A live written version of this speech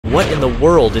What in the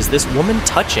world is this woman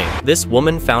touching? This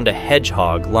woman found a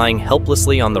hedgehog lying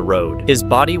helplessly on the road. His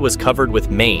body was covered with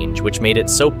mange, which made it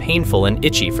so painful and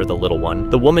itchy for the little one.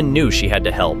 The woman knew she had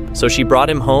to help, so she brought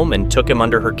him home and took him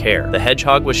under her care. The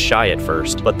hedgehog was shy at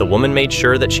first, but the woman made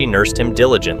sure that she nursed him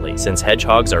diligently, since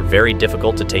hedgehogs are very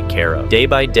difficult to take care of. Day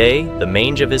by day, the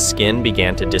mange of his skin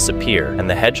began to disappear, and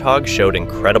the hedgehog showed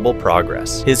incredible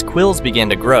progress. His quills began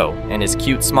to grow, and his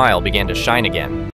cute smile began to shine again.